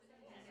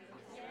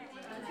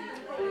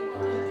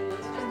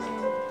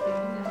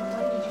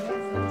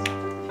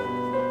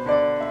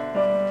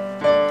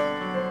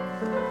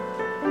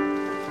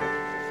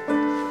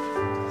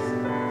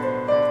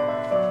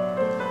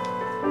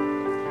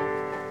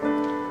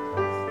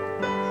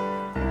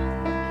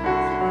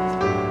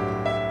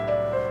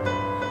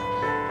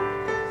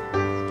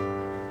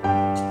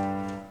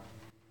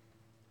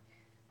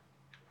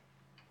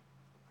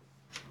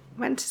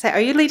say, are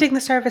you leading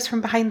the service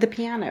from behind the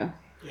piano?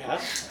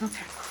 Yes.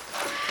 Okay.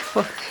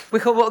 Well, we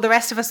hope the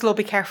rest of us will all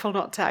be careful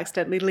not to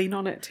accidentally lean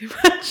on it too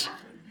much.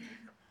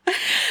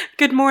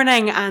 Good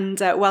morning and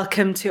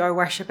welcome to our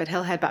worship at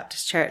Hillhead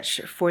Baptist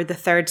Church for the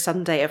third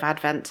Sunday of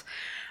Advent.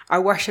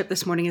 Our worship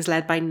this morning is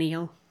led by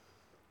Neil.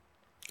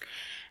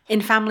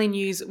 In family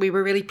news, we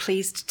were really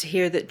pleased to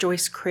hear that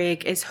Joyce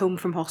Craig is home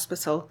from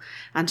hospital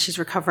and she's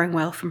recovering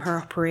well from her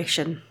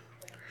operation.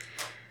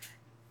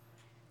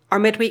 Our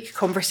midweek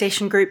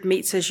conversation group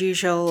meets as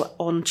usual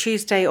on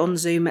Tuesday on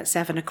Zoom at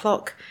 7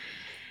 o'clock.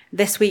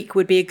 This week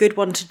would be a good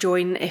one to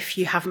join if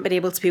you haven't been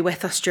able to be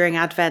with us during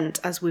Advent,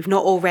 as we've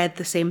not all read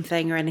the same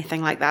thing or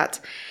anything like that.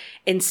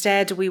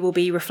 Instead, we will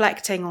be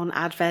reflecting on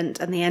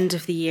Advent and the end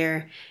of the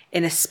year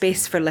in a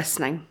space for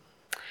listening.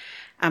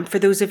 For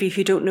those of you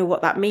who don't know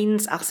what that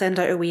means, I'll send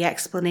out a wee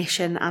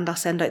explanation and I'll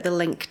send out the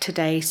link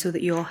today so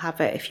that you all have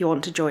it if you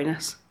want to join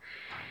us.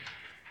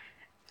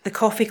 The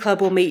Coffee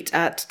Club will meet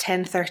at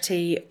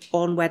 10:30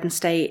 on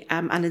Wednesday,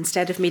 and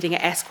instead of meeting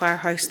at Esquire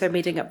House, they're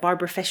meeting at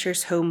Barbara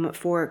Fisher's home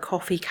for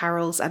coffee,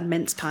 carols and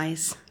mince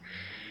pies.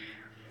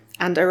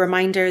 And a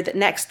reminder that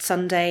next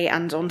Sunday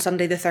and on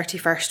Sunday the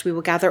 31st, we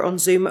will gather on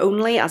Zoom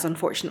only, as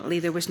unfortunately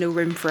there was no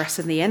room for us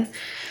in the inn.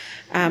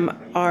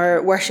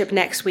 Our worship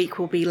next week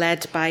will be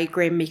led by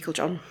Graham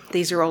Meiklejohn.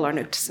 These are all our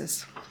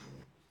notices.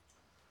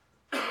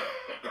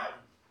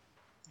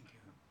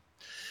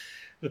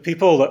 The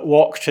people that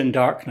walked in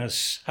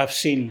darkness have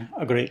seen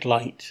a great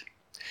light,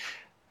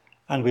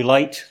 and we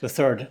light the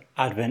third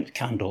Advent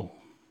candle.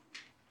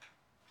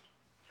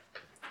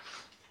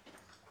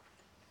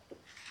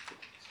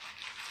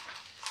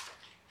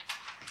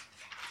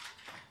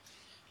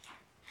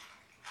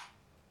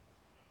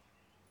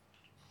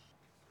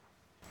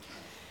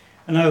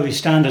 And now we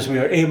stand as we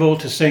are able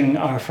to sing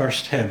our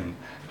first hymn,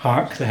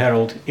 Hark the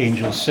Herald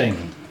Angels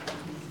Sing.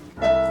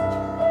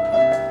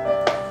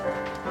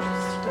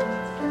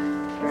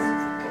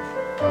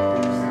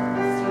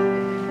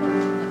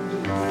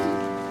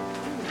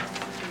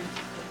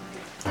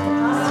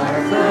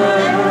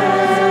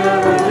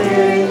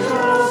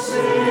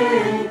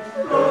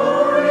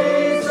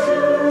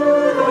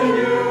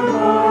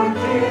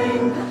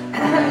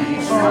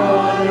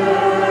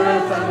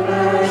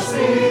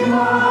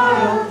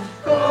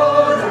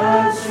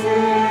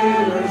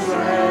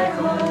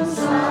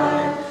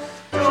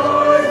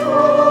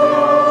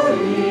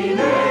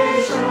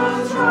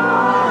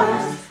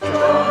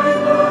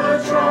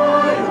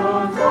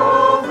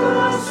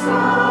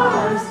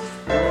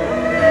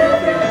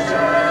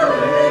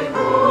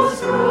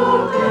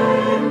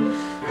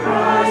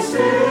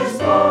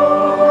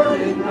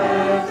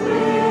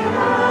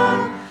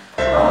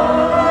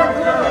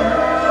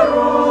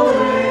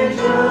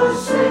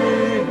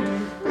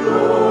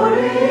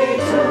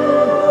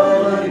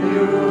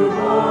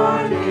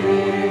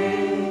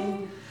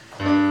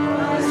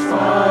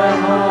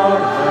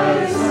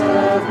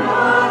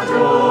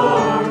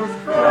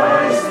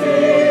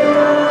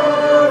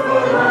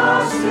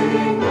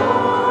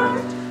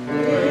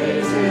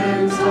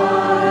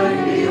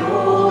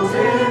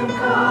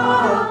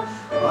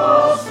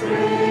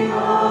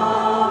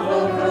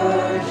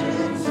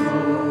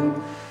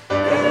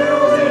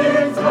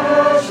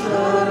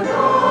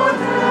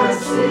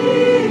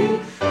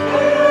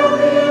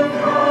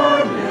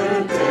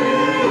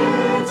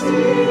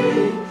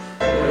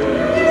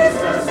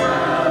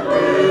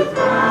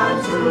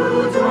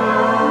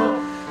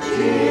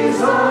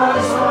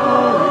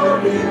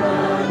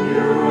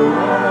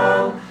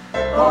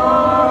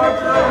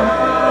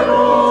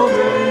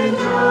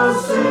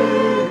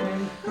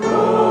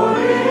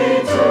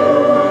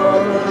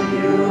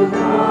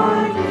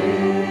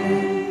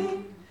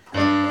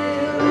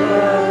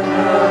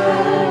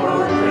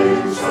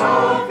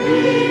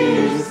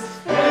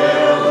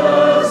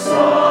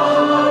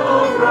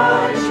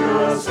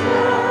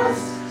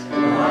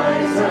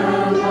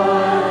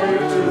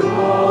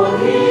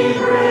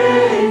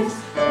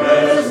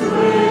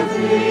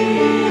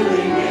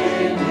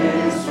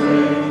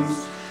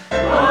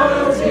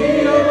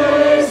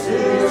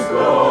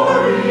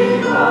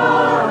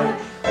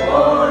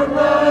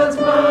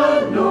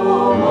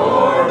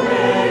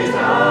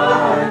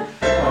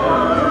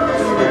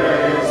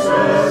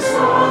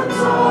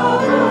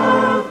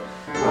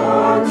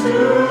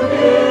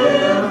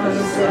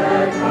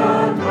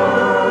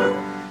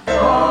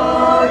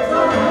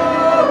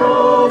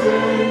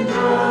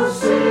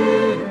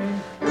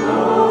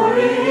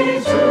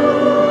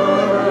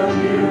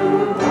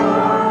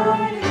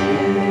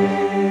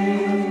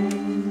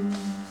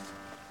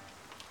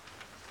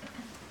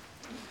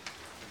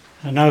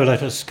 And now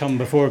let us come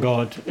before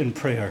God in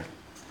prayer.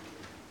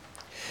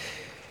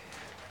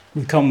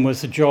 We come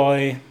with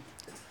joy,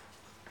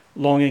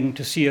 longing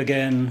to see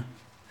again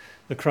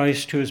the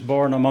Christ who is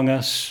born among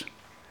us,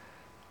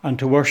 and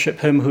to worship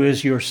him who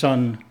is your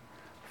Son,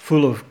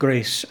 full of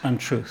grace and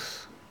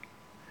truth.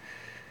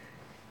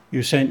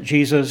 You sent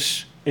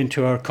Jesus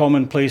into our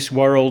commonplace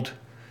world,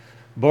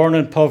 born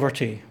in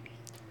poverty,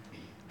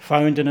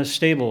 found in a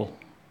stable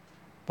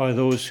by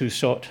those who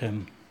sought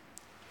him.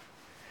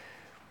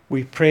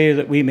 We pray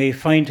that we may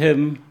find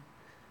him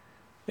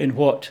in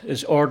what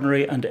is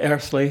ordinary and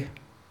earthly,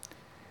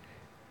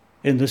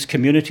 in this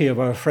community of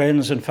our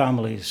friends and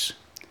families,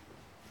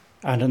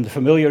 and in the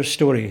familiar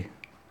story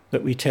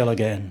that we tell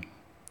again.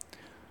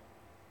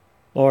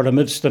 Lord,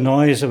 amidst the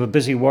noise of a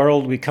busy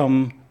world, we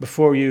come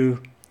before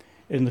you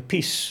in the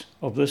peace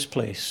of this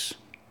place.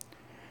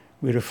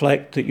 We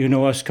reflect that you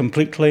know us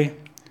completely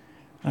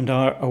and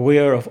are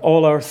aware of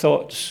all our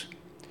thoughts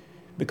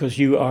because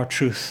you are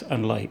truth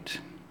and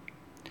light.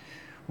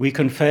 We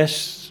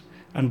confess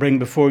and bring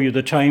before you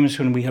the times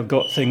when we have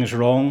got things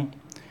wrong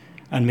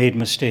and made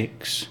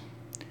mistakes.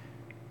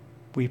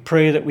 We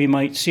pray that we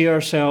might see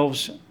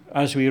ourselves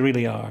as we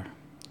really are.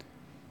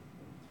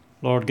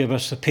 Lord, give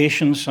us the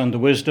patience and the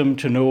wisdom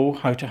to know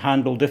how to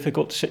handle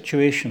difficult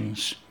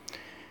situations.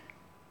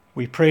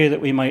 We pray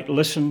that we might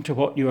listen to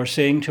what you are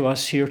saying to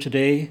us here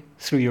today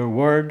through your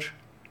word,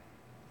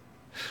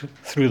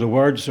 through the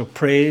words of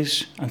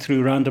praise and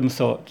through random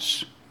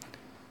thoughts.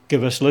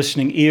 Give us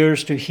listening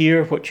ears to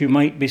hear what you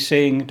might be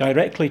saying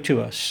directly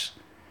to us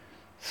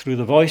through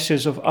the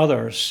voices of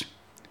others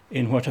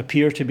in what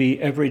appear to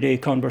be everyday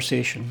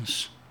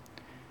conversations,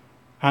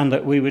 and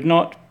that we would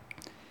not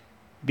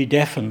be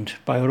deafened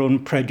by our own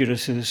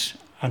prejudices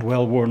and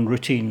well-worn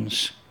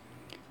routines.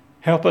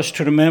 Help us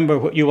to remember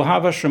what you will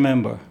have us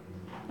remember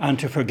and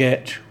to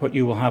forget what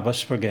you will have us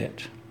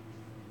forget.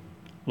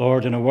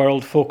 Lord, in a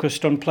world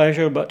focused on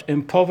pleasure but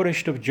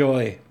impoverished of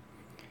joy,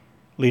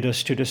 lead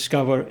us to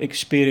discover,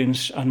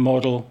 experience, and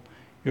model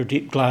your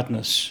deep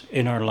gladness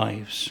in our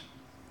lives.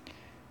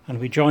 And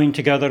we join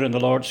together in the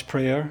Lord's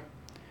Prayer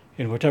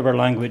in whatever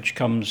language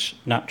comes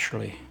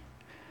naturally.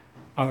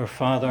 Our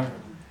Father,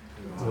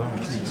 who art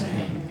in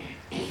heaven,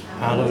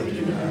 hallowed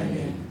be thy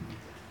name.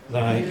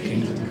 Thy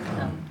kingdom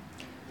come,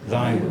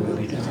 thy will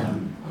be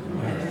done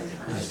on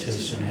earth as it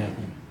is in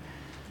heaven.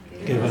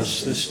 Give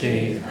us this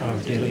day our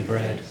daily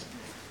bread,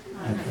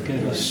 and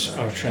forgive us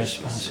our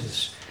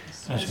trespasses,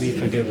 as we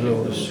forgive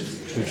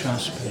those who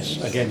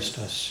trespass against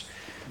us.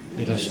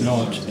 Lead us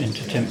not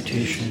into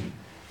temptation,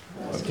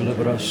 but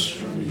deliver us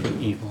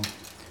from evil.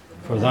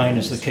 For thine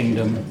is the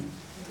kingdom,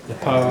 the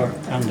power,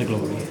 and the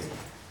glory,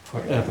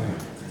 forever.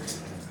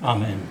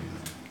 Amen.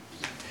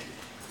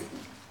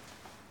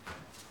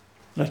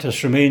 Let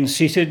us remain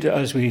seated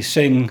as we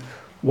sing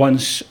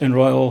Once in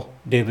Royal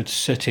David's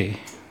City.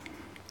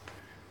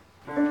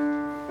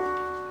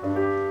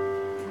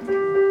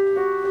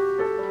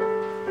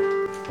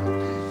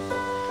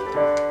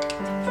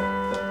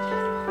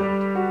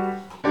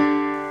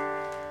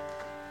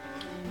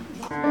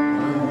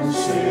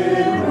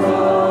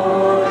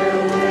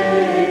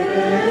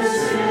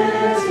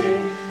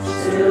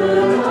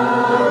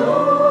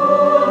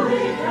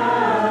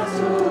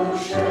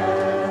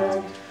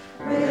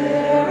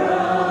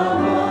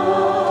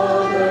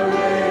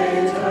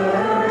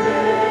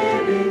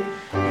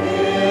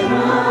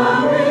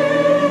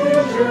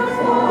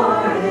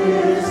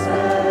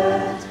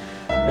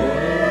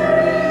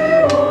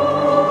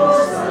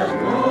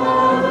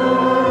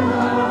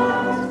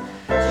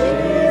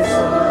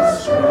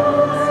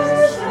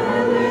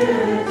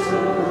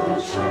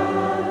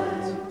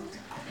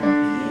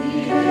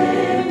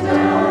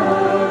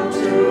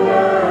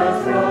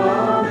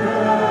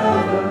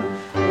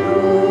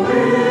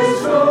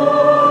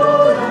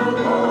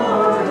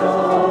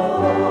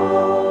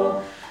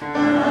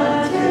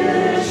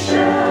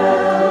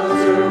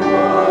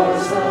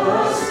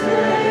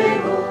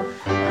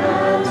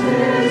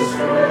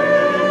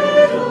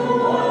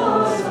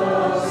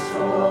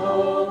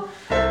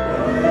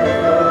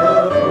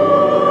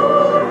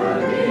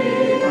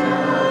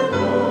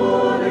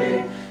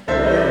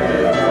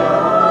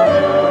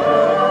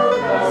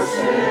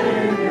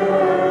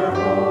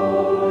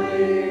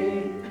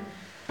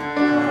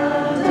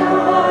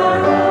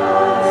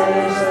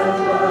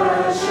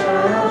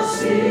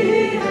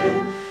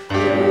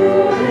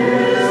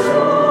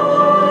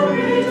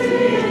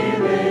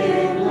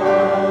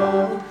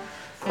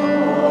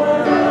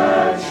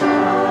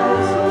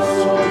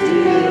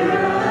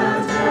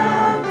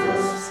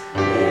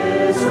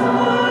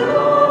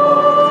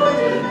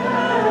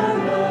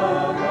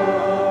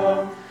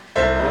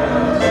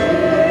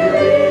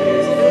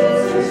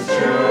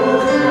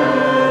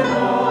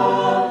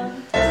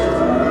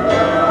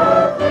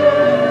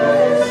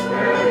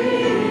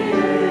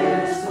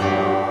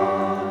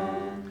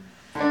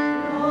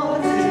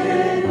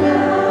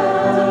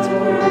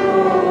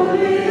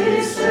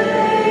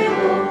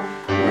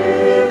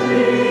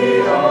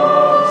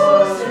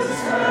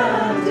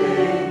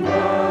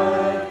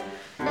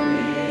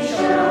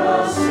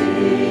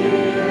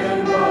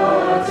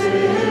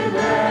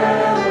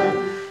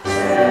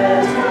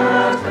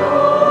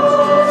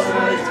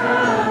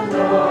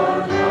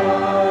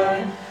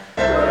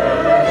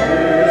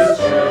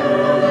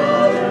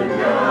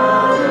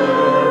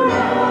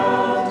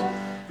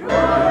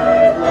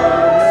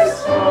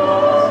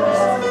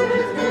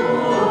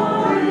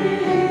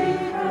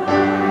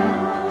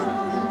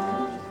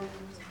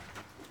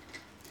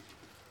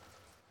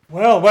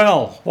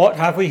 Well, what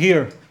have we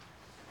here?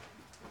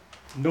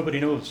 Nobody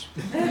knows.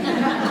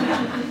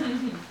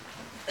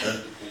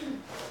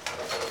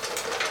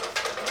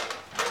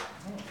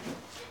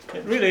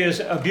 It really is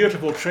a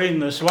beautiful train,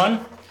 this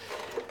one.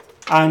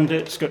 And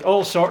it's got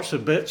all sorts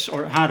of bits,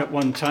 or it had at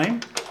one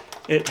time.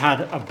 It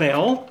had a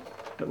bell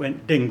that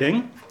went ding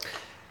ding.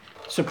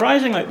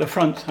 Surprisingly at the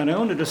front, and I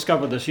only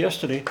discovered this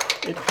yesterday,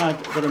 it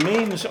had the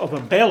remains of a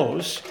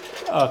bellows,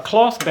 a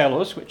cloth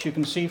bellows, which you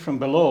can see from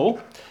below,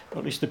 or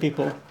at least the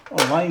people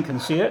online can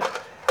see it.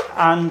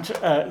 And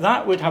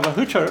that would have a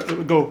hooter that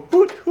would go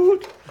hoot,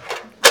 hoot.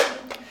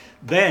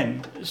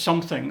 Then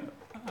something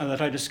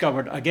that I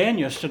discovered again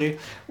yesterday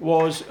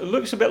it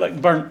looks a bit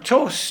like burnt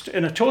toast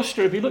in a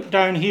toaster. If you look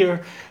down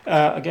here,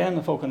 again,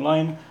 the folk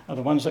online are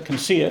the ones that can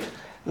see it,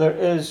 there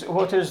is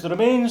what is the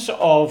remains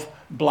of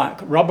black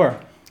rubber.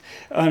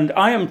 And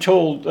I am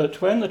told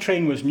that when the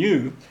train was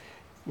new,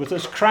 with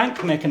this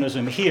crank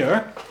mechanism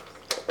here,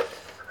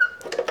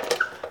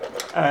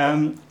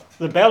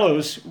 the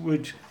bellows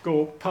would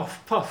go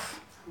puff, puff,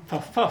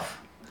 puff, puff.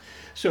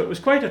 So it was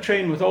quite a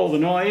train with all the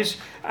noise,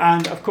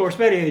 and of course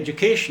very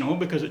educational,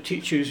 because it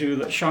teaches you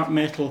that sharp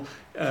metal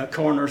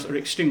corners are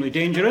extremely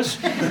dangerous.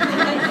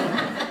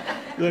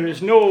 There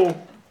is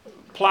no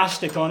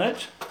plastic on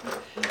it,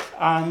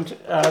 and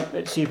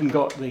it's even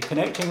got the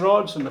connecting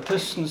rods and the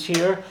pistons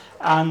here,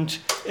 and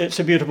it's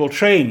a beautiful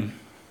train.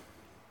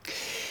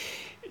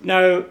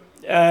 Now,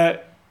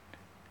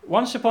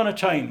 once upon a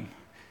time,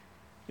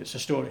 it's a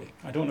story,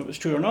 I don't know if it's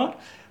true or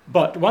not,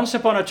 but once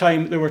upon a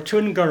time there were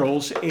twin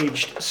girls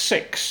aged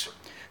 6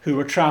 who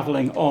were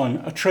travelling on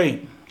a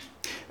train,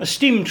 a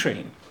steam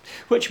train,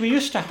 which we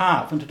used to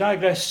have. And to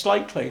digress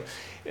slightly,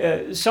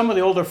 some of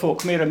the older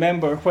folk may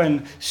remember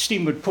when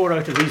steam would pour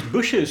out of these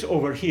bushes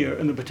over here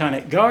in the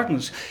Botanic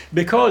Gardens,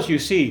 because you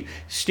see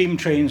steam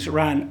trains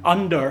ran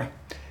under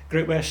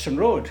Great Western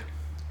Road.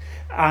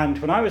 And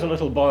when I was a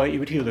little boy, you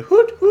would hear the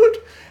hoot, hoot,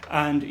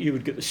 and you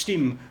would get the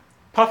steam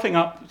puffing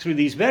up through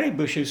these very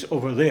bushes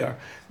over there,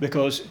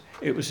 because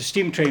it was a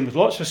steam train with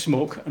lots of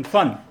smoke and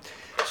fun.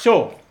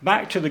 So,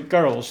 back to the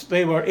girls.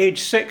 They were aged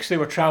 6, they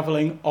were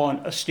travelling on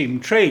a steam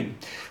train.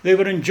 They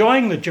were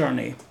enjoying the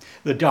journey,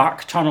 the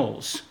dark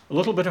tunnels, a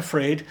little bit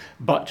afraid,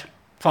 but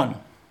fun.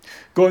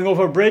 Going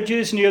over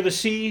bridges near the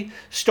sea,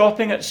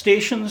 stopping at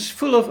stations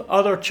full of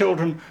other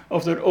children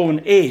of their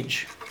own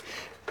age.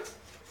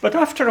 But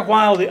after a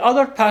while, the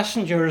other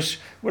passengers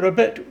were a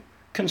bit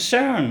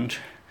concerned.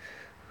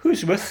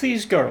 Who's with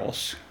these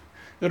girls?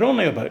 They're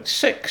only about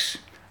 6.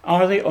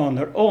 Are they on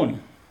their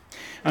own?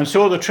 And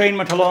so the train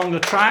went along the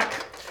track,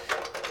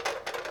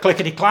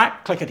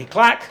 clickety-clack,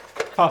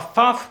 puff,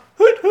 puff,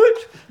 hoot,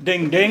 hoot,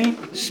 ding,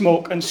 ding,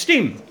 smoke and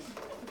steam.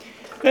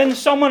 Then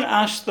someone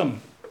asked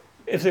them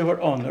if they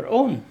were on their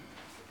own.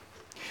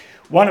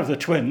 One of the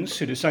twins,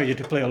 who decided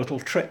to play a little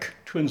trick,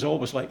 twins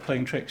always like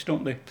playing tricks,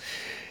 don't they?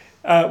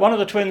 One of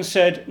the twins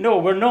said, "No,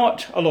 we're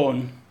not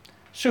alone.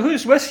 So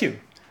who's with you?"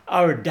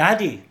 "Our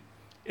daddy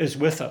is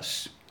with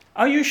us."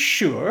 "Are you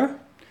sure?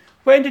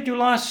 When did you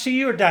last see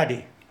your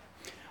daddy?"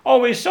 "Oh,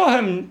 we saw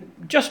him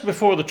just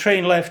before the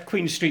train left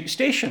Queen Street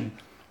Station,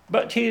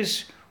 but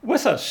he's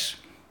with us."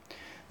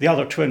 The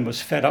other twin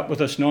was fed up with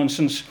this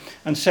nonsense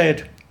and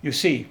said, "You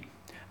see,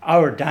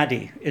 our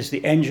daddy is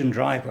the engine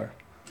driver."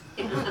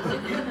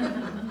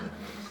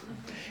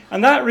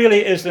 And that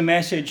really is the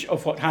message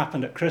of what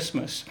happened at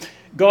Christmas.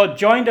 God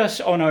joined us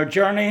on our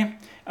journey.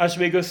 As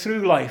we go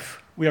through life,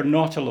 we are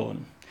not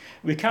alone.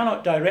 We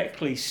cannot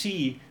directly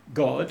see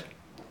God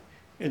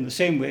in the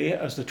same way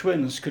as the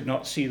twins could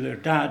not see their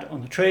dad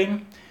on the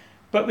train,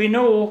 but we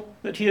know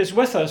that he is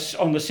with us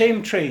on the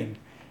same train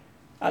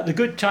at the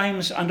good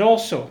times, and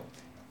also,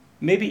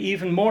 maybe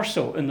even more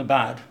so, in the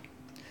bad.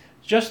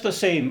 Just the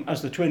same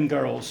as the twin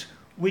girls,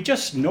 we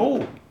just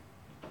know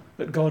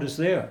that God is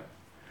there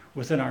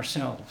within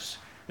ourselves,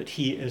 that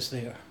he is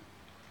there.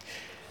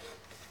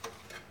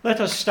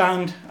 Let us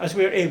stand as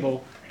we are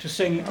able to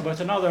sing about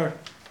another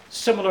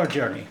similar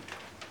journey.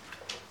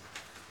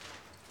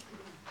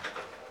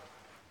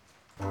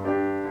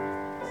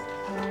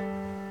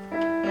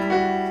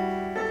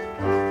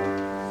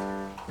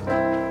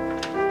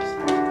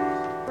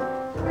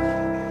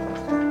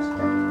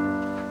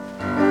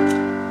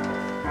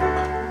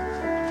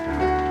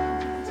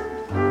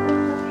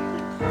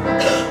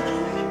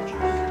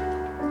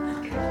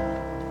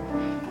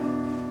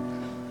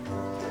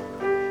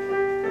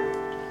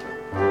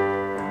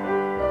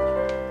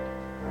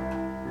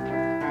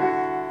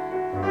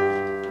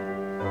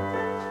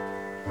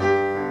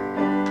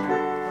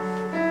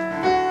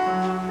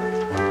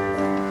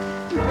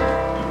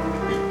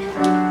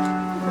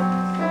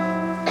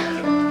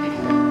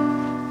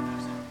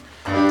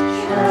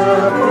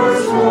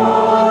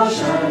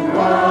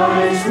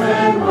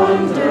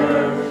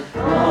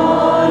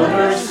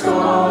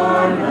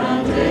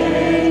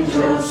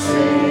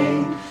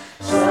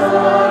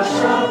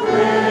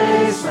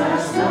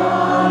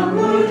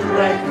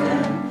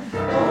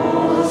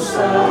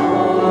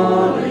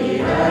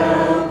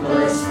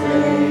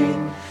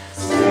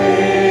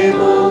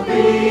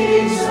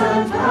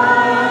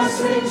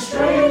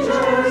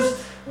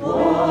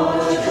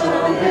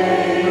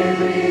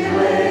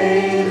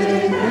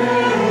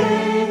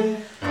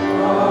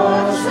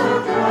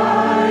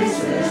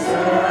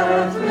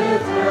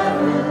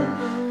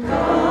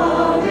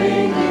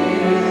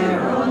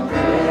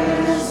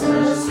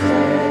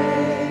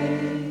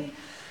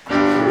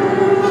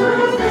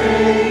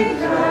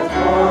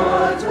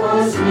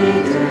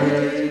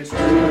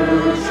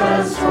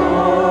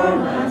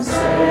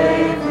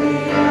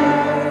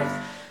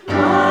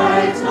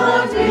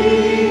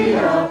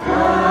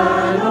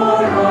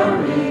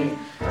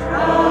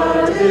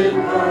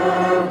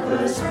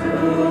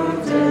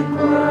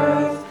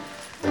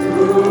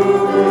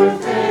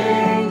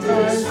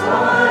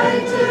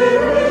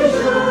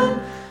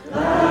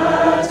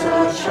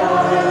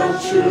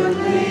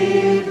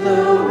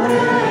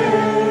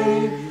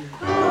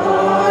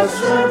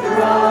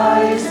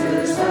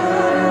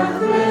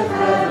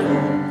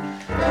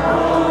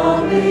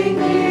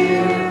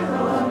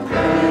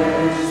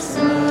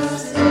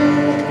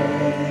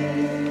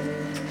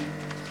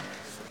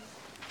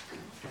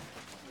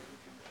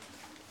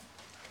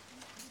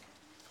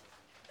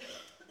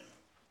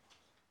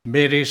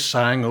 Mary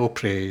sang, O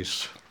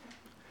praise.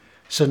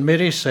 St.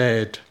 Mary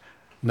said,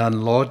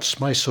 None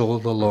lauds my soul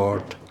the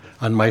Lord,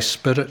 and my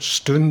spirit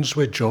stoons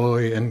with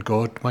joy in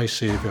God my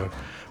Saviour,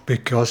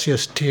 because he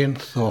has ta'en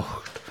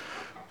thought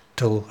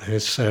till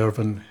his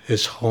servant,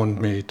 his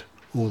handmaid,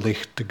 o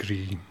licht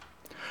degree.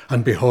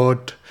 And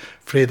behold,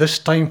 frae this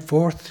time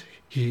forth,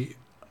 he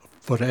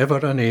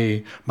forever and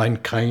aye,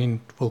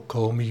 mankind will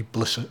call me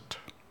blessed.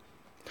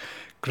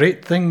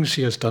 Great things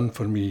he has done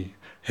for me,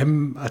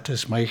 him at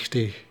his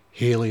mighty,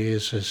 holy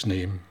is his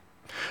name.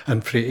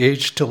 And frae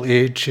age till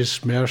age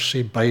his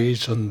mercy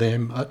bides on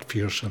them at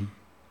fears him.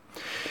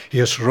 He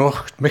has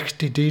wrought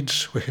mighty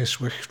deeds with his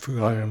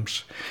wichtful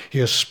arms. He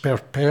has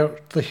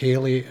prepared the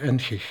holy in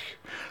hich,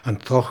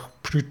 and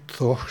thought proud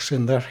thoughts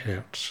in their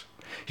hearts.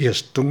 He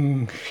has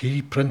dung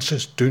he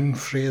princes down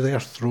frae their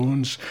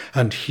thrones,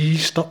 and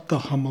heased up the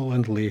humble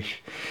and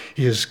lake.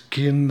 He has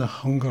given the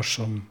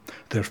hungersome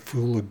their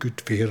full of good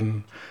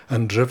faren,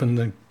 and driven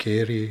the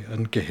gary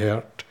and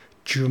gehert,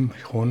 doom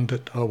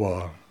honded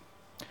awa.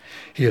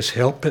 He has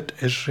helped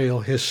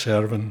Israel his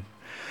servant,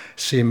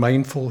 sae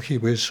mindful he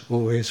was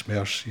o his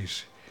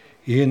mercies,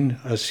 e'en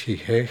as he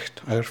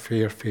hecht our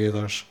fair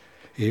fathers,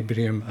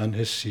 Abraham and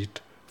his seed,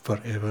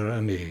 forever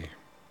and aye.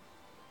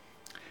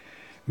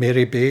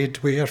 Mary bade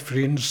wi' her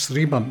friends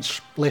 3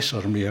 months, bless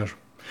her mere,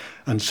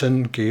 and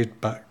sin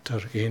gaed back to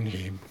her ain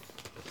hame.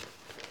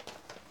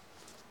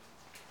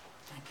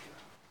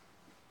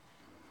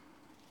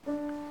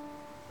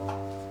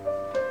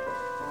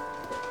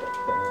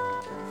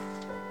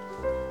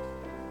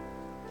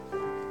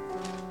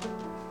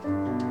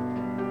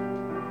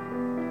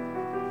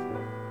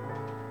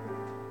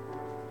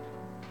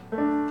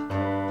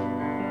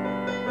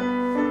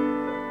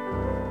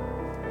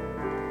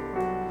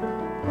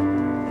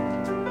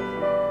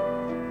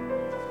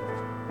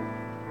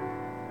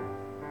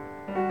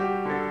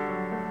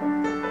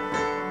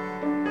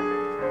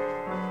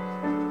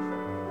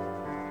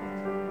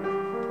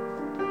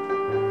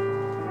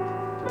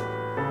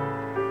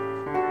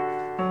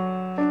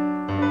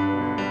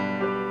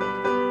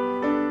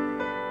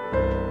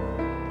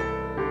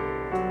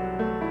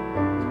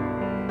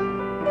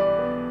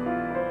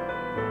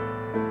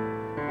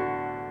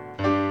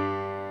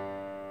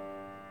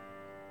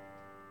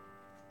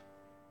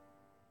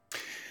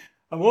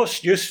 A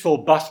most useful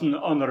button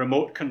on the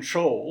remote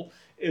control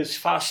is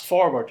fast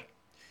forward.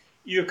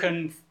 You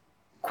can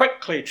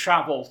quickly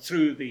travel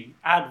through the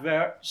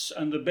adverts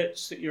and the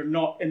bits that you're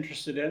not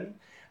interested in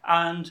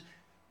and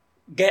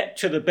get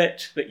to the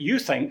bit that you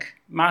think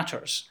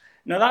matters.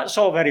 Now that's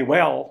all very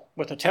well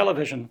with a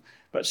television,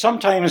 but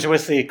sometimes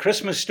with the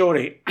Christmas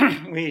story,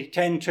 we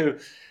tend to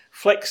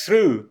flick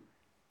through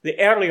the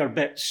earlier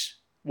bits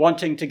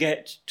wanting to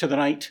get to the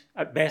night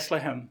at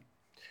Bethlehem.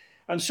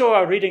 And so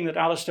our reading that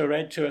Alistair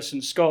read to us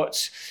in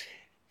Scots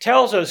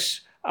tells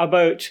us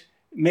about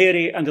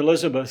Mary and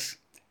Elizabeth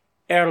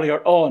earlier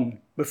on,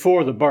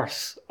 before the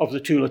birth of the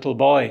 2 little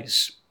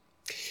boys.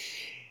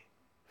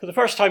 For the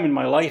first time in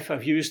my life,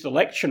 I've used the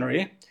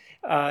lectionary.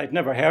 I'd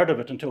never heard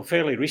of it until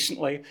fairly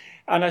recently.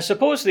 And I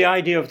suppose the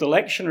idea of the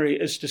lectionary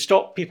is to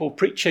stop people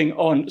preaching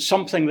on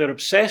something they're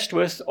obsessed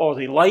with, or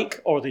they like,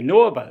 or they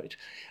know about,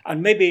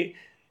 and maybe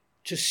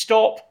to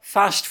stop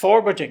fast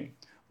forwarding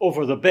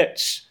over the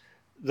bits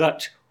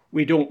that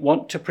we don't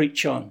want to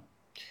preach on.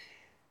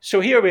 So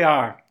here we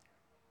are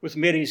with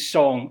Mary's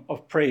song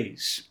of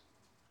praise.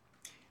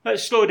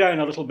 Let's slow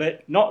down a little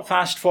bit, not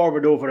fast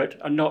forward over it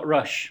and not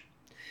rush.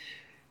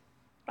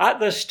 At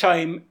this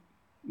time,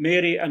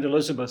 Mary and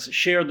Elizabeth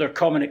shared their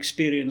common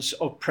experience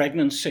of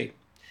pregnancy,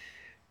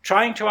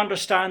 trying to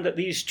understand that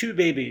these 2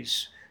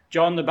 babies,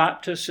 John the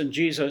Baptist and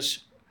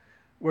Jesus,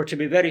 were to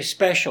be very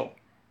special.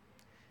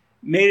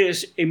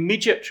 Mary's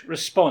immediate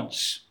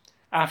response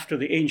after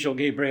the angel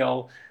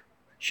Gabriel,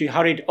 she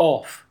hurried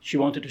off. She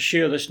wanted to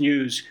share this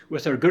news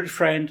with her good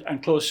friend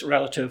and close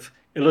relative,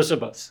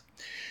 Elizabeth.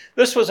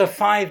 This was a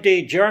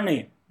 5-day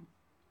journey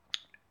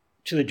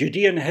to the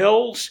Judean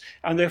hills,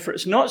 and therefore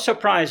it's not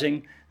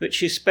surprising that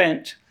she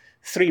spent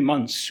 3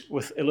 months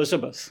with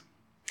Elizabeth.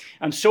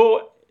 And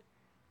so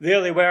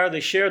there they were, they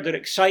shared their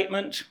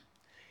excitement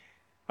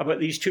about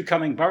these 2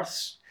 coming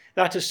births.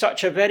 That is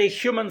such a very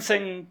human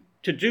thing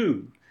to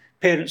do,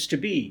 parents to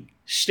be,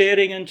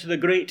 staring into the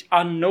great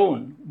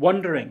unknown,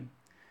 wondering,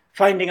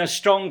 finding a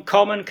strong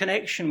common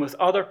connection with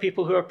other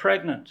people who are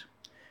pregnant,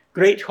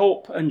 great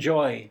hope and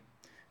joy,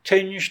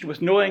 tinged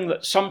with knowing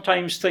that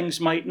sometimes things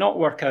might not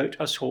work out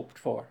as hoped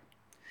for.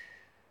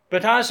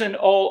 But as in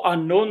all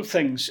unknown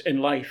things in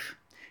life,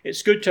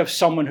 it's good to have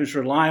someone who's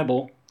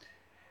reliable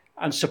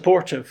and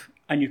supportive,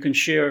 and you can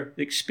share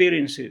the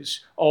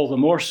experiences, all the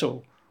more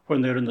so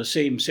when they're in the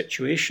same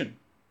situation.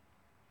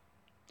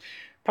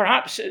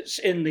 Perhaps it's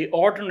in the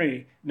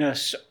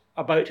ordinariness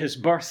about his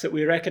birth that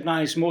we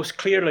recognize most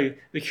clearly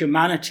the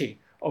humanity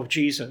of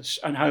Jesus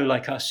and how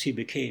like us he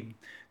became.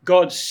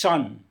 God's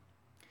Son,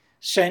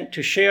 sent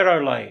to share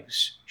our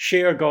lives,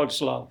 share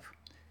God's love,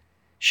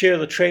 share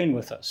the train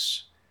with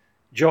us,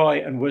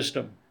 joy and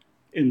wisdom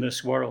in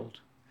this world.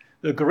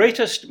 The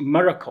greatest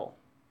miracle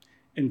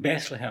in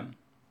Bethlehem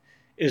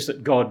is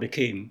that God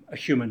became a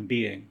human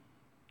being.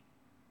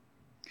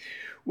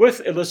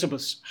 With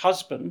Elizabeth's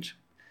husband,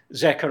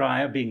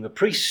 Zechariah being the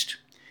priest,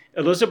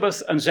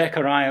 Elizabeth and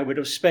Zechariah would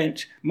have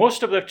spent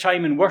most of their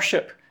time in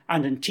worship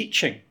and in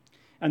teaching,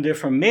 and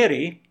therefore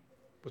Mary,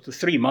 with the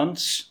 3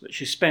 months that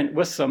she spent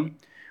with them,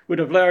 would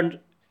have learned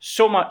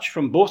so much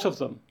from both of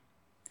them.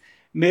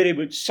 Mary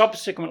would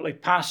subsequently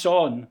pass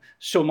on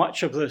so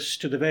much of this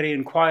to the very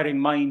inquiring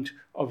mind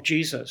of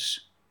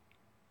Jesus.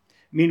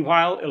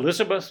 Meanwhile,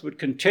 Elizabeth would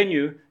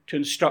continue to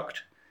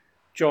instruct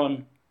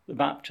John the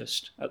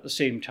Baptist at the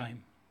same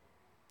time.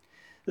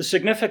 The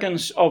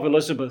significance of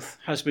Elizabeth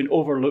has been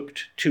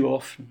overlooked too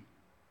often.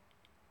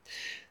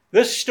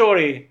 This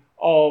story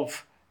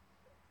of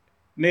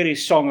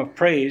Mary's song of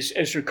praise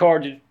is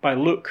recorded by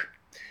Luke.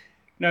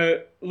 Now,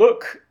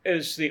 Luke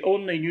is the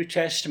only New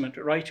Testament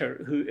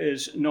writer who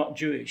is not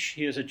Jewish.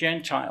 He is a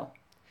Gentile.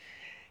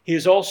 He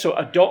is also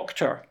a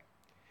doctor,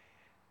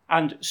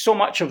 and so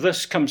much of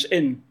this comes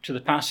into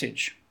the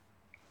passage.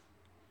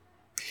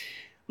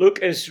 Luke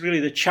is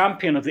really the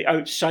champion of the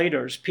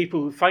outsiders,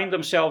 people who find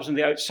themselves on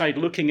the outside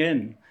looking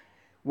in.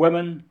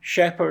 Women,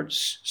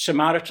 shepherds,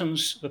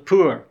 Samaritans, the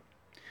poor.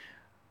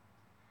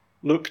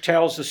 Luke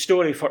tells the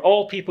story for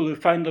all people who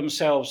found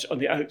themselves on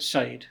the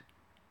outside.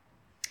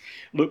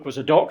 Luke was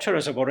a doctor,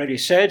 as I've already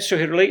said, so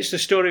he relates the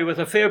story with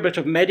a fair bit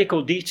of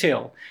medical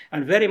detail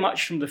and very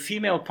much from the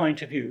female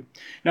point of view.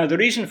 Now, the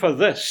reason for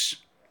this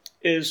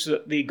is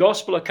that the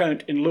gospel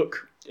account in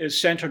Luke is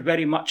centered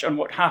very much on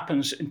what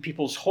happens in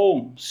people's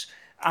homes,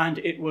 and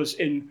it was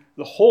in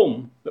the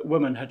home that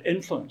women had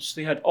influence.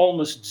 They had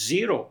almost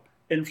zero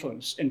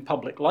influence in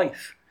public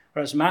life,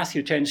 whereas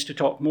Matthew tends to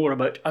talk more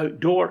about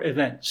outdoor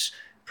events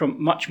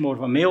from much more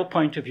of a male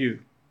point of view.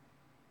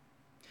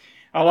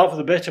 I love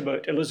the bit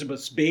about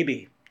Elizabeth's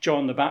baby,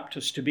 John the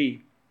Baptist to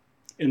be,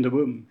 in the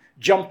womb,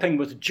 jumping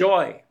with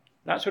joy.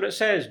 That's what it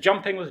says,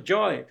 jumping with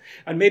joy.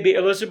 And maybe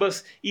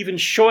Elizabeth even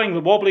showing the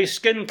wobbly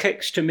skin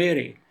kicks to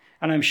Mary,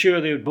 and I'm sure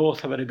they would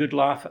both have had a good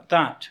laugh at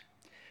that.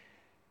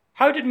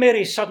 How did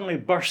Mary suddenly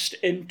burst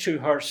into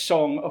her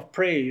song of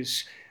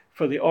praise?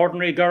 For the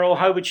ordinary girl,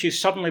 how would she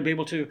suddenly be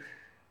able to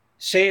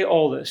say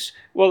all this?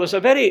 Well, there's a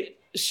very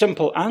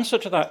simple answer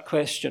to that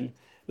question,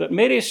 that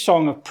Mary's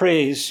song of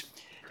praise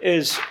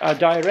is a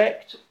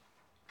direct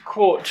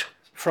quote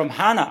from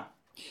Hannah.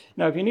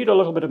 Now, if you need a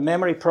little bit of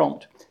memory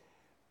prompt,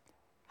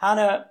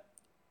 Hannah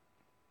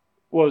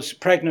was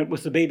pregnant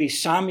with the baby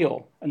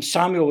Samuel, and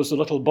Samuel was the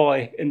little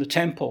boy in the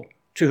temple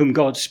to whom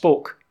God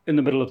spoke in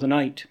the middle of the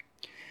night.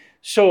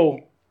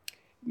 So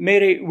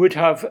Mary would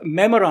have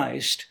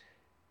memorized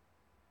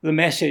the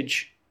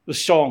message, the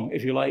song,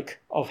 if you like,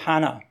 of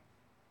Hannah.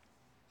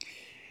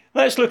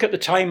 Let's look at the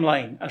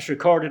timeline as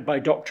recorded by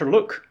Dr.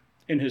 Luke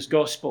in his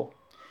gospel.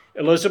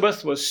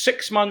 Elizabeth was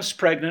 6 months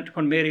pregnant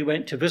when Mary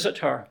went to visit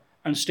her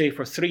and stay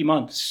for 3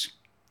 months.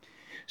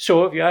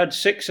 So if you add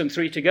 6 and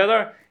 3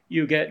 together,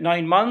 you get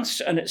 9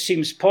 months, and it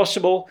seems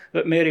possible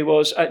that Mary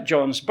was at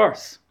John's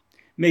birth.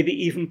 Maybe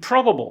even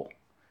probable,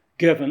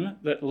 given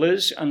that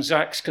Liz and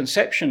Zach's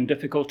conception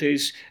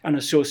difficulties and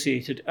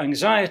associated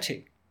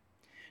anxiety.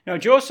 Now,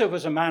 Joseph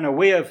was a man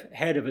way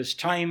ahead of his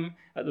time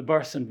at the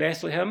birth in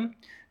Bethlehem,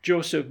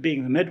 Joseph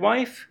being the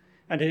midwife,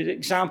 and his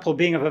example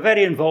being of a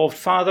very involved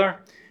father,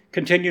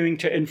 continuing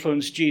to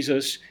influence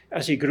Jesus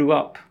as he grew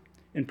up,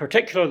 in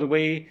particular the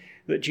way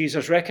that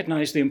Jesus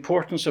recognized the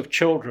importance of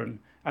children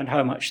and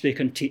how much they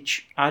can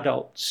teach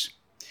adults.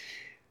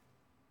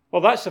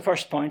 Well, that's the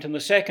first point, and the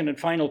second and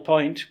final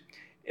point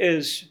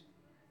is,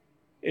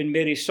 in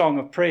Mary's song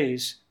of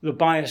praise, the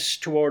bias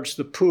towards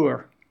the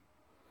poor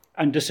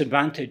and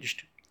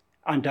disadvantaged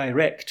and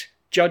direct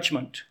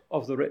judgment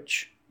of the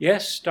rich.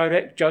 Yes,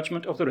 direct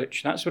judgment of the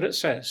rich. That's what it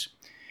says.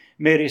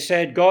 Mary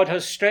said, God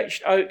has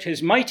stretched out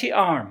his mighty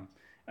arm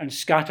and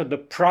scattered the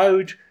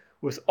proud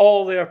with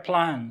all their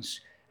plans,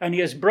 and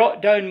he has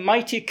brought down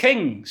mighty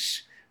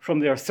kings from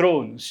their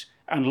thrones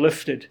and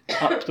lifted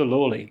up the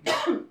lowly.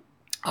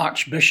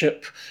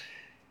 Archbishop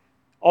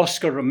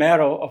Oscar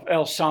Romero of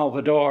El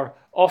Salvador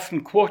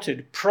often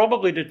quoted,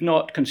 probably did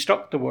not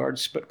construct the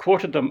words, but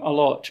quoted them a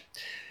lot.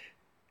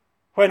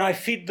 When I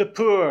feed the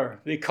poor,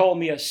 they call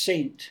me a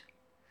saint.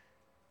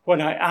 When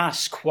I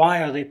ask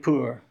why are they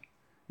poor,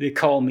 they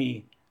call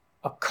me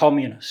a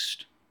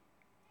communist.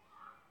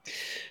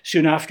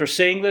 Soon after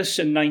saying this,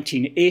 in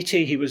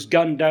 1980, he was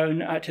gunned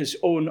down at his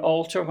own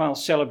altar while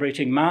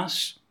celebrating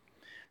Mass,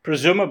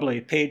 presumably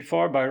paid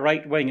for by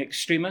right-wing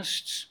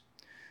extremists.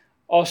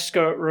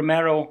 Oscar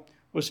Romero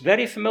was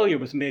very familiar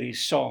with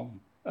Mary's song,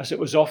 as it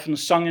was often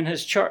sung in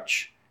his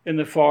church in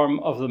the form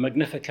of the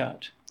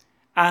Magnificat.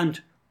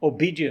 And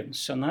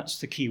obedience, and that's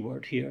the key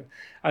word here,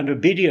 and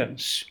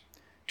obedience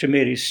to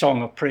Mary's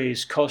song of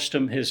praise cost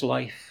him his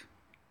life.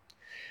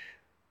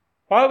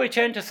 While we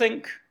tend to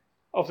think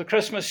of the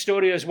Christmas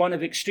story as one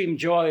of extreme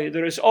joy,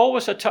 there is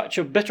always a touch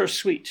of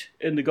bittersweet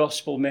in the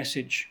gospel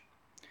message.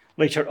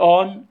 Later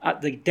on,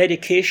 at the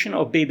dedication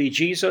of baby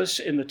Jesus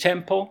in the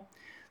temple,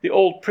 the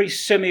old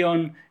priest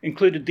Simeon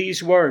included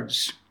these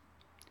words,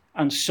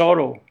 and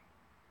sorrow,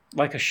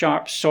 like a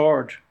sharp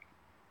sword,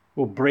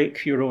 will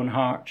break your own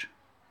heart.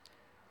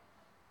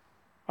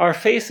 Our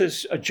faith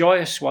is a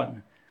joyous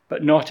one,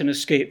 but not an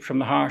escape from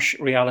the harsh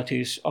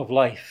realities of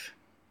life.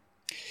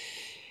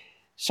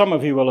 Some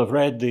of you will have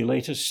read the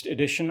latest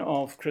edition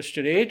of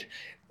Christian Aid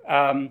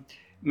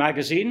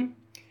magazine.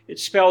 It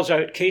spells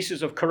out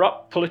cases of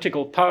corrupt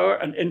political power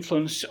and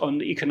influence on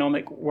the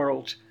economic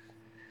world.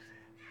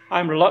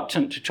 I'm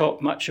reluctant to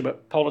talk much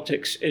about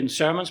politics in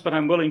sermons, but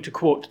I'm willing to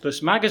quote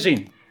this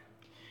magazine.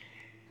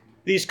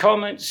 These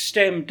comments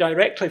stem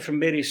directly from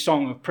Mary's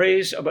song of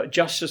praise about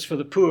justice for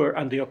the poor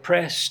and the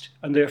oppressed,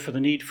 and therefore the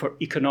need for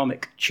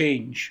economic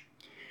change.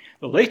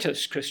 The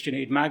latest Christian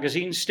Aid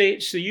magazine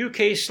states the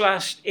UK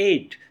slashed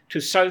aid to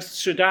South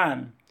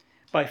Sudan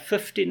by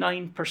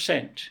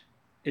 59%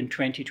 in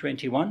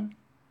 2021,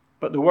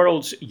 but the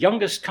world's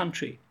youngest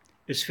country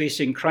is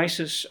facing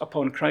crisis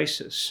upon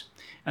crisis,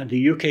 and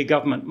the UK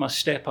government must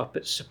step up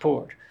its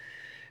support.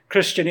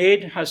 Christian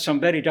Aid has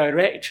some very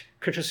direct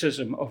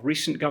criticism of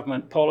recent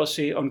government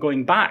policy on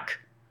going back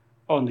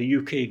on the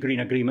UK green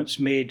agreements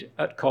made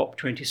at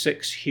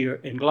COP26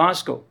 here in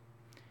Glasgow.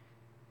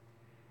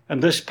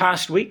 And this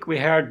past week, we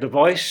heard the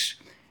voice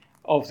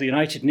of the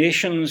United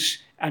Nations,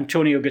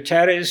 Antonio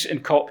Guterres,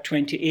 in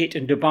COP28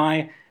 in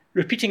Dubai,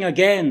 repeating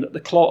again that the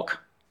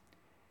clock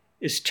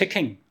is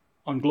ticking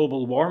on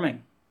global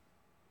warming,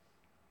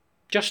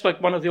 just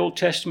like one of the Old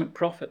Testament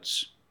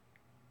prophets,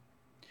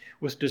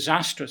 with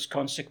disastrous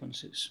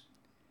consequences.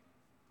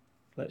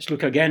 Let's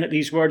look again at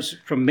these words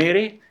from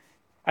Mary.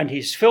 And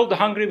he's filled the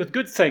hungry with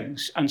good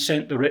things and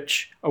sent the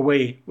rich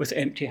away with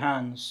empty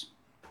hands.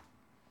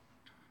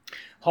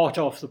 Hot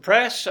off the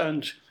press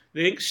and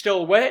the ink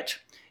still wet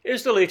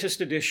is the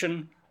latest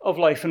edition of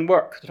Life and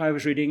Work that I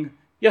was reading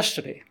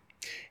yesterday.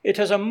 It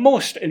has a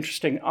most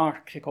interesting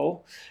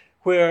article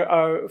where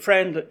our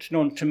friend that's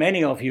known to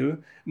many of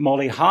you,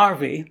 Molly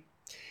Harvey,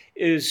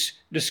 is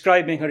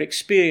describing her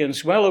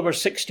experience well over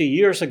 60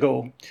 years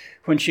ago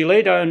when she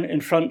lay down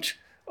in front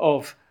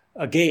of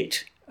a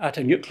gate at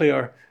a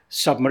nuclear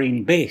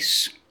submarine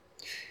base.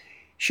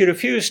 She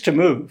refused to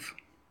move.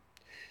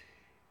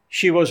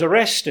 She was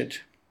arrested.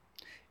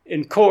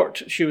 In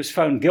court, she was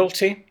found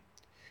guilty,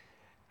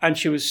 and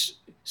she was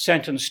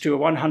sentenced to a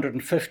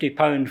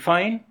 £150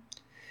 fine.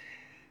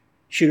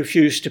 She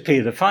refused to pay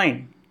the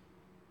fine.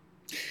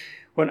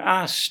 When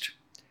asked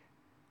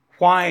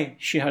why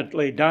she had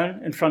laid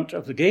down in front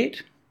of the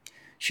gate,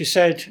 she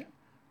said,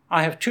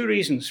 "I have two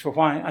reasons for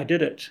why I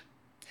did it.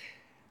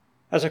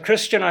 As a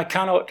Christian, I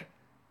cannot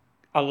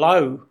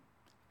allow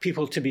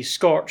people to be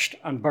scorched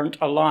and burnt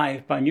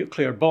alive by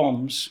nuclear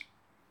bombs.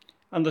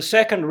 And the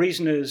second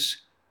reason is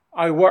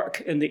I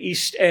work in the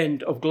East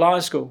End of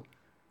Glasgow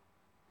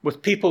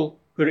with people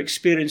who are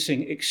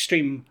experiencing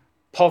extreme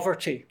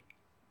poverty.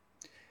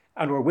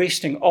 And we're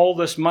wasting all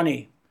this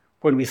money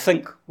when we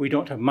think we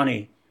don't have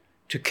money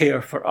to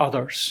care for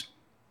others."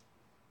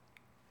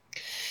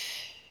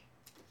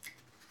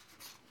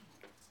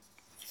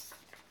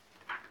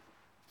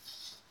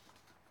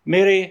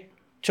 Mary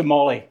to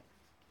Molly.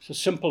 It's as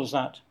simple as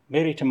that.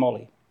 Mary to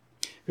Molly.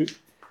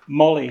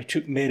 Molly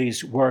took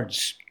Mary's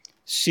words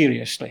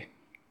seriously.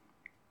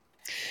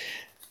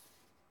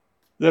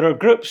 There are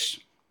groups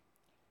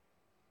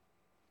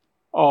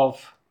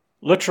of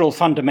literal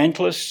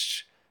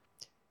fundamentalists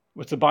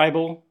with the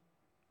Bible,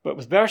 but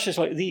with verses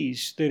like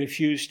these, they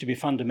refuse to be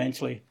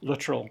fundamentally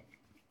literal.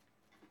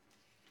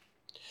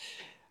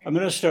 A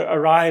minister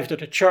arrived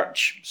at a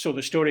church, so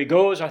the story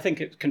goes, I think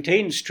it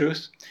contains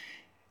truth.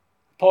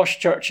 Posh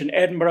church in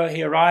Edinburgh,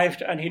 he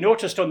arrived and he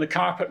noticed on the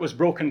carpet was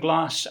broken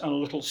glass and a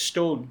little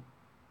stone.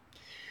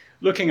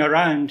 Looking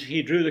around,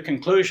 he drew the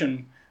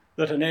conclusion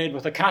that an Ed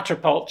with a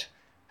catapult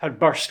had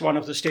burst one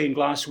of the stained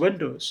glass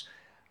windows.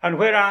 And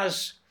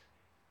whereas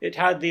it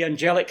had the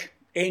angelic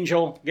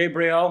angel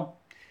Gabriel,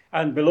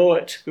 and below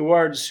it the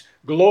words,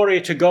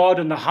 "Glory to God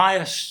in the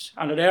highest,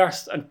 and on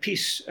earth and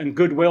peace and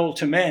goodwill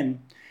to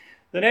men,"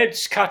 the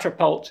Ned's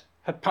catapult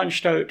had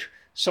punched out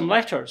some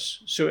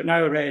letters, so it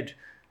now read,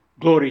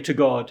 "Glory to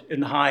God in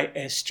the high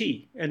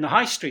ST," in the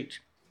high street.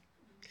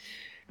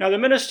 Now the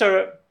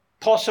minister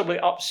possibly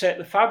upset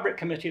the fabric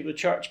committee of the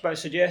church by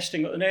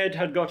suggesting that the Ned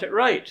had got it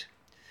right,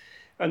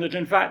 and that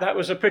in fact that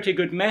was a pretty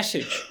good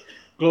message,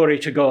 glory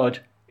to God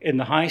in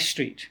the high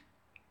street.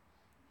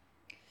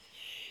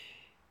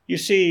 You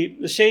see,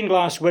 the stained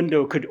glass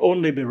window could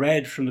only be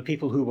read from the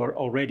people who were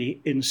already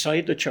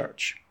inside the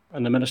church,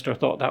 and the minister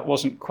thought that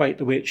wasn't quite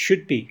the way it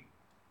should be.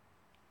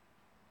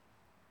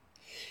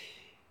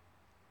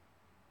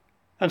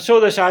 And so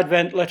this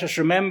Advent, let us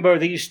remember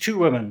these two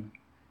women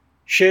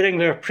sharing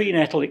their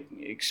prenatal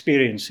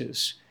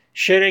experiences,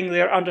 sharing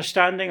their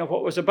understanding of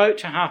what was about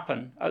to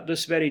happen at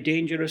this very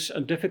dangerous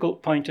and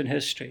difficult point in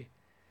history,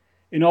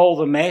 in all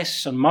the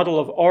mess and muddle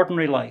of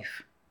ordinary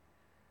life.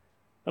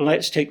 And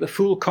let's take the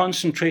full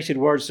concentrated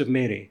words of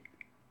Mary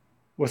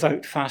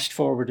without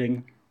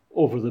fast-forwarding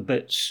over the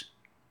bits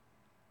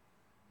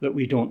that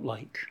we don't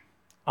like.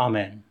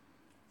 Amen.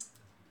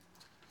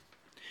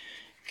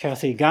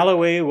 Kathy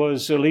Galloway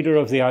was a leader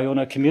of the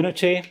Iona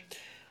community,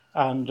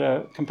 and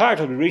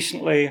comparatively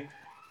recently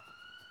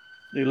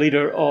the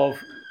leader of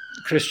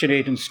Christian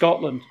Aid in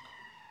Scotland.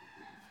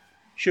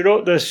 She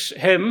wrote this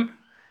hymn,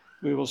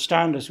 "We Will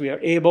Stand As We Are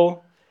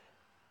Able,"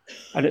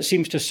 and it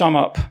seems to sum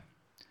up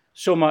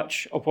so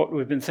much of what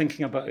we've been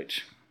thinking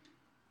about.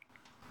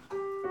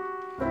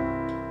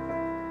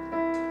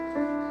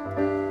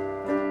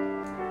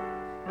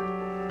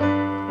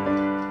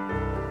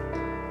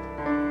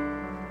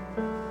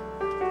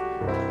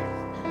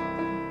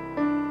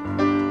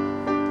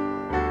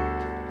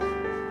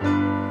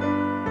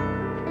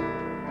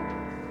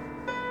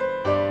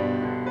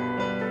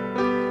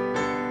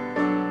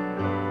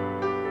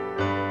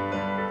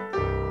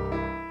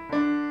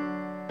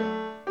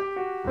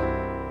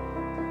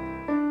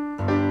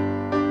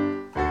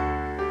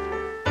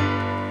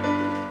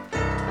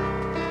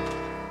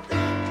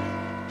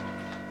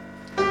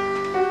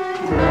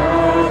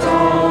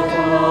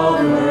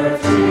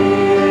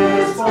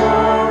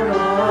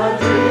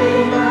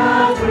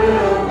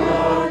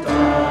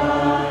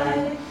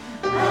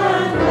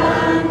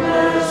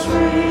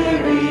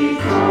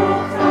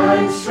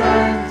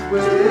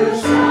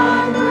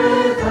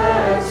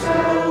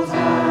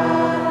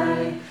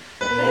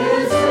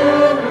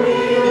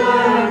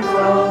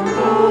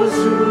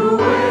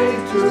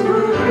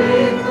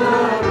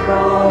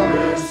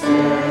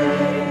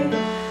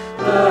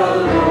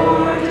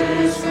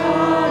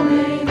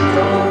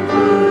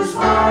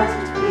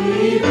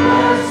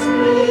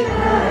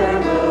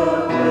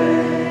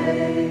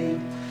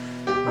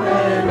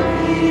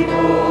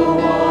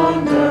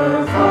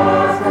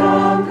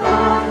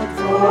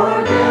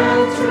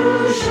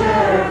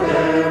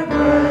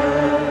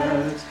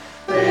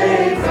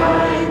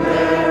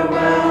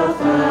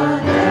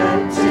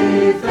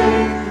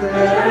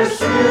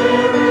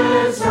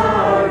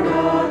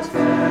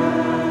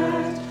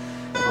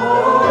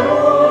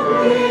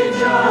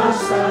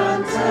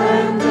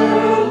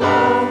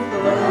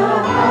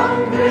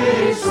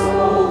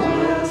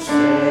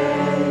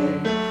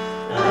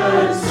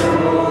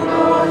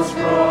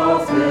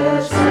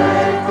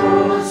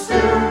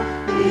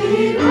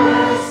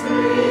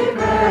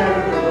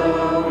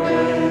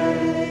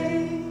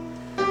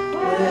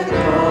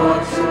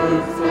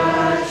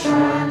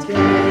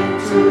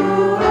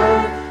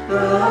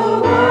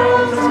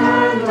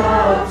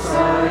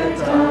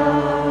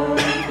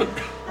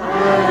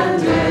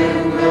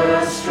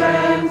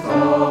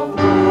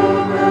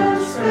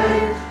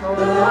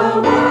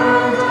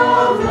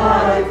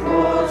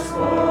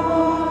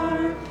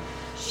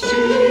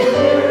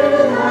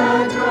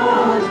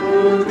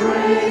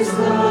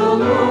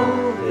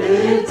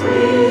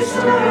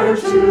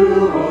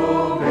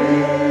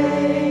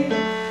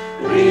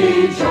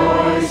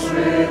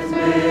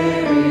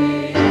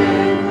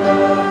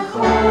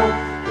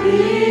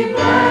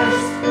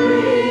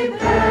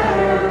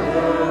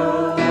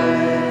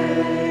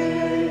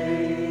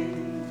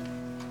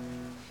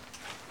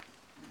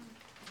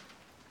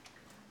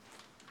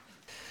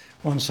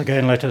 Once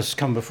again, let us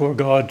come before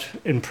God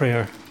in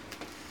prayer.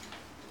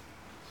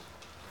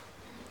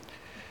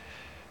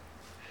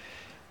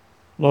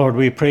 Lord,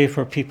 we pray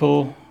for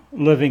people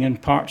living in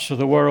parts of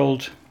the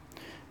world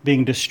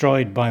being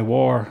destroyed by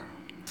war,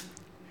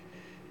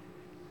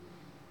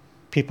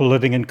 people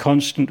living in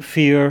constant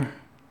fear,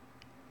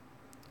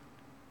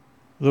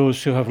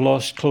 those who have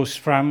lost close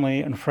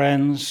family and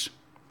friends,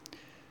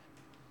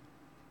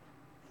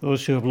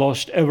 those who have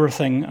lost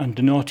everything and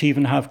do not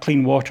even have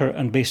clean water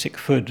and basic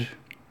food.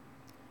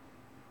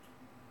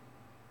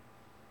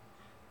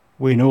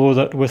 We know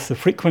that with the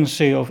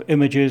frequency of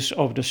images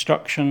of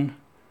destruction,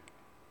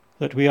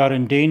 that we are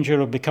in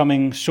danger of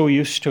becoming so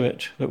used to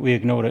it that we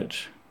ignore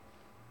it.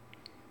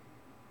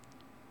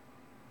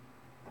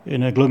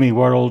 In a gloomy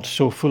world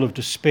so full of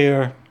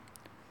despair,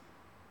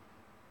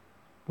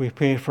 we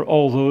pray for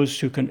all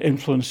those who can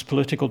influence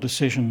political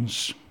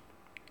decisions.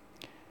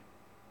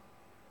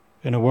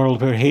 In a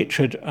world where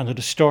hatred and a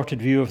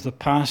distorted view of the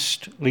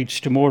past leads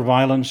to more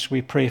violence,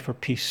 we pray for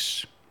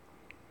peace.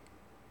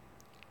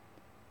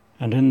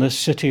 And in this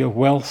city of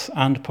wealth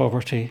and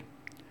poverty,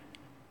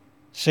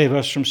 save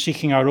us from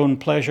seeking our own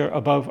pleasure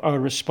above our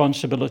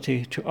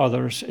responsibility to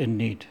others in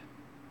need.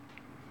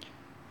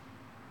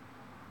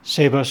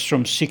 Save us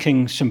from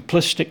seeking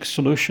simplistic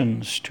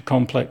solutions to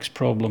complex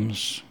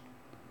problems.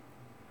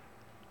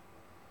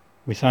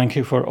 We thank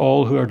you for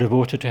all who are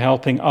devoted to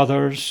helping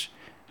others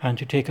and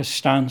to take a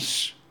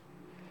stance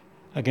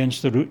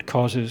against the root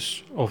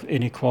causes of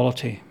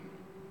inequality.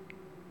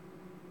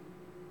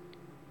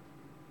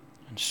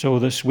 And so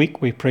this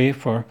week we pray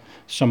for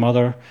some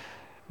other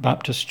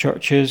Baptist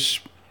churches.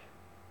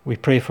 We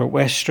pray for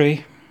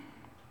Westray,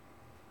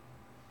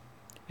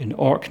 in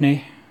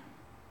Orkney,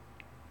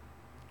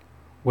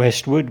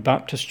 Westwood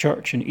Baptist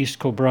Church in East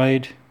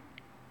Kilbride,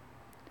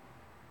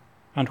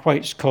 and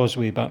White's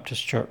Causeway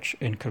Baptist Church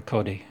in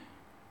Kirkcaldy.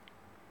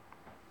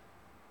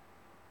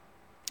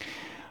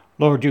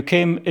 Lord, you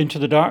came into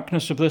the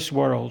darkness of this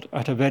world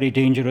at a very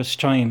dangerous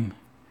time.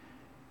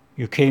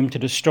 You came to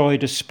destroy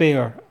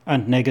despair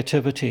and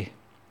negativity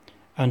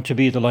and to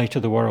be the light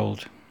of the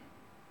world.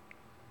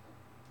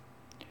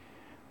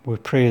 We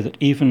pray that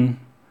even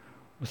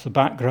with the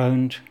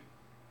background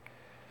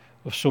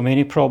of so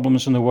many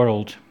problems in the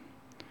world,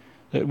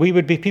 that we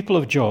would be people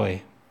of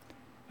joy,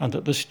 and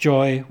that this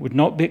joy would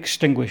not be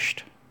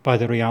extinguished by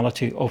the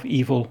reality of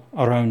evil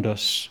around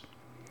us.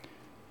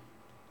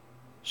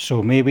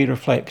 So may we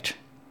reflect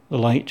the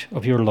light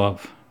of your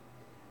love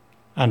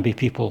and be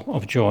people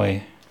of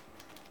joy.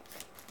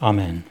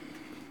 Amen.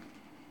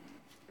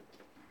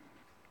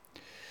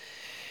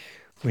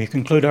 We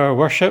conclude our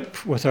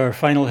worship with our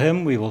final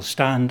hymn. We will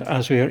stand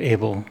as we are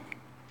able.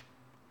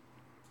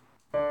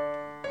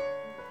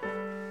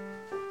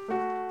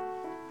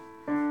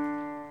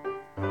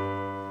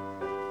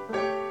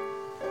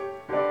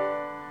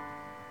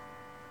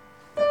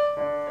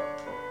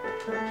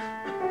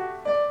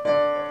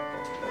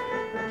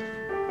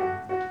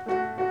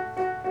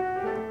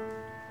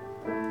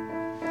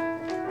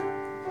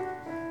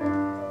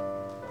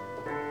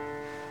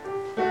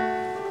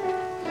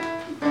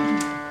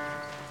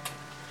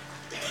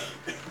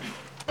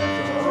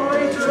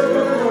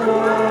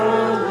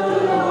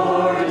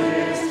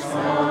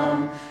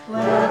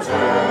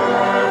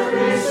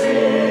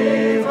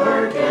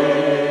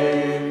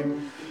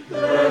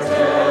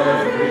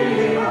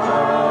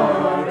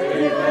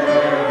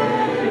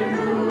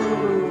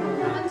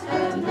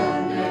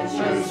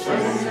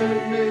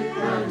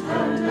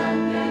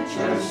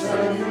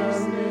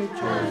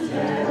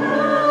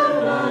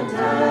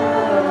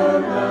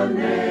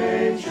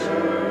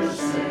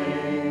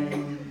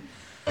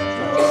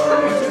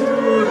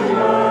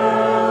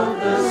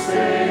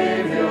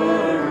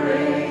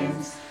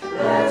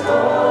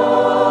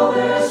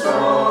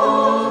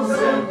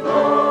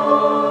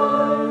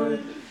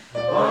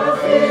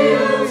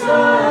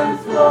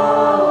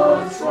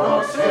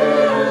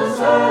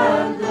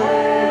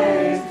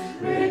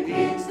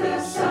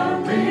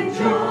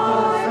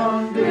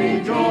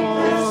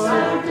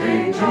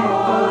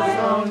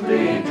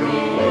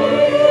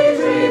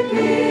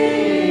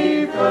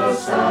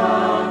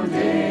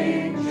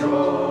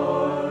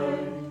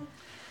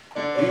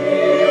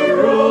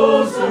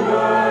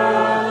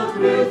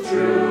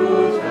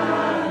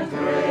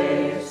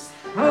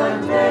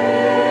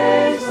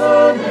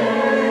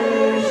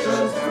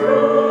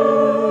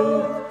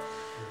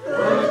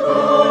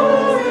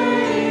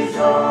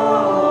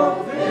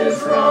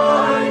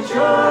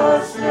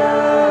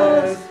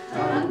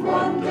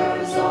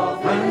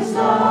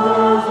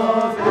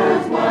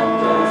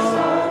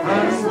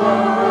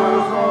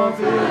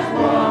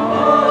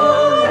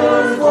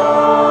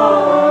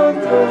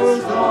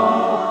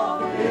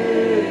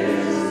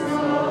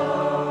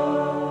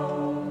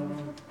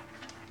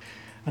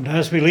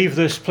 As we leave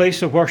this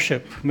place of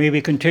worship, may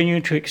we continue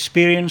to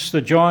experience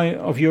the joy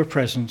of your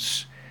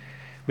presence.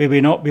 May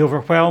we not be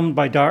overwhelmed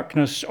by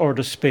darkness or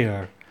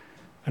despair,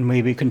 and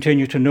may we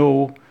continue to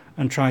know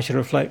and try to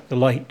reflect the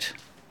light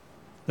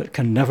that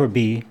can never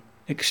be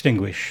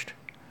extinguished.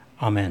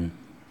 Amen.